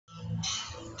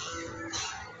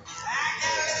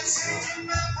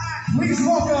Please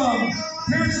welcome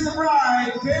parents of the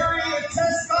bride, Barry and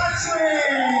Tess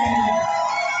Gottschalk.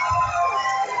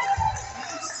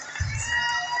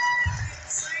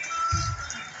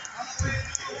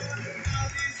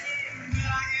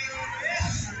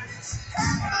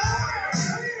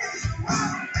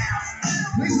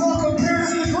 Please welcome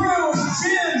parents of the groom,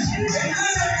 Jim and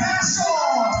Linda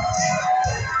Cashel.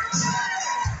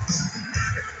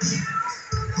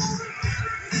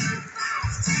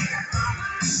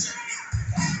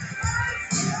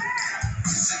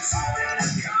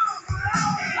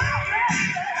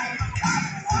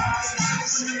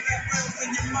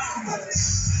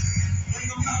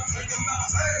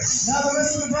 Now the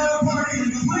rest of the bridal party,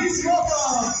 please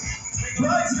welcome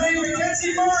bridesmaid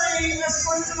Mackenzie Murray,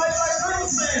 escorted tonight by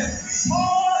groomsmen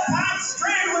Paul and Pat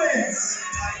Strandwitz.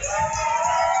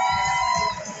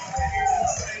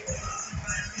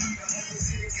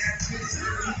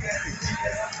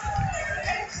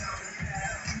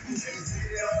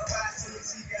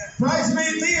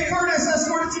 Bridesmaid Leah Curtis,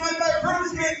 escorted tonight by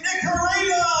groomsman Nick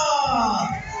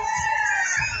Herrera.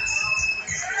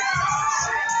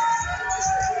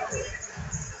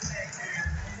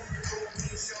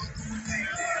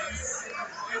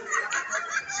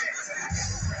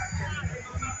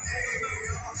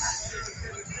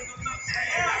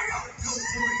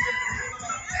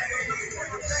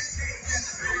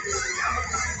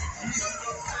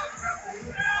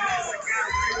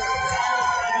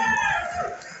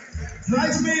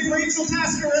 Bridesmaid Rachel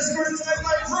Tasker, escorted tonight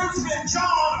by groomsman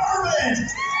John Irvin.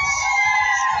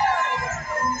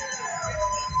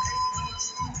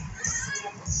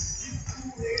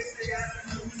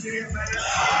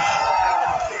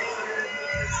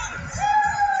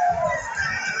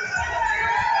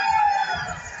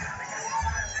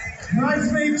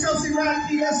 Bridesmaid Chelsea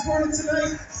Radke, escorted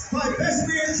tonight by best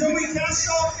man Joey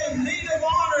Cashel and maid of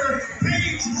honor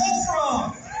Paige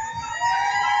Wolfram.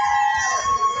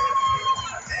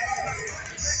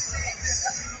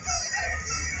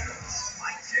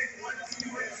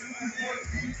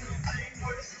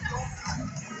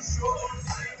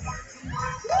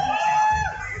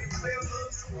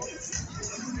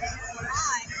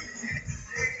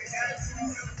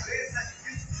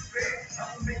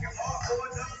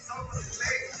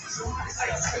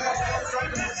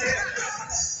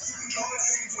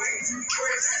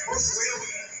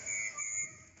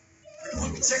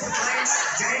 Check the lanes,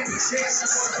 game the checks, you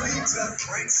want to leave to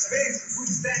rank space. We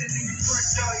standing in the front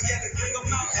yard, yeah, bring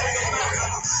them out, bring them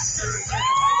out.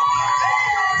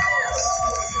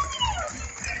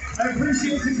 I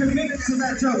appreciate the commitment to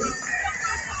that joke.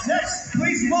 Next,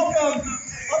 please welcome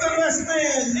other best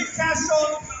man Nick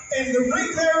Cashel and the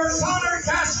ring bearer Connor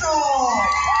Cashel.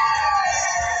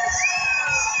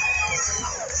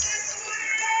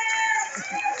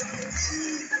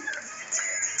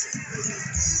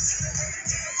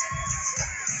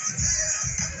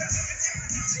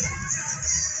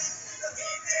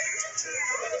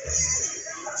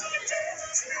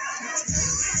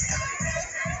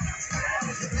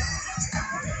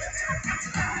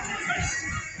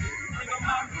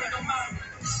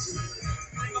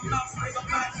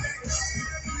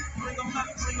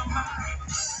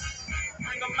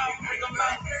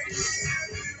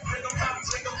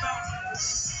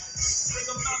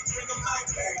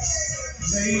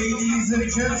 Ladies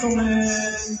and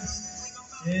gentlemen,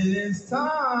 it is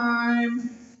time.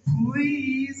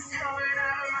 Please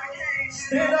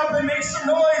stand up and make some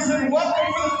noise and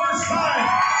welcome for the first time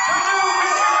the new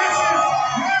Mr. Rich's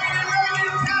Ryan and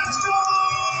Megan Cashel.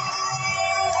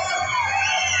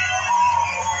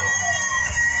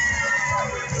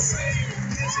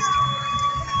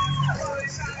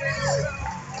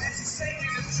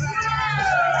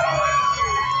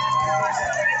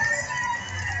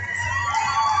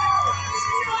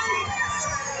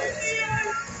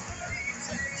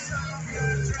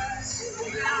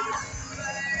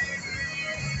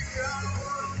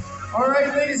 All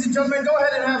right, ladies and gentlemen, go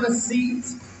ahead and have a seat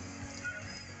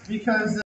because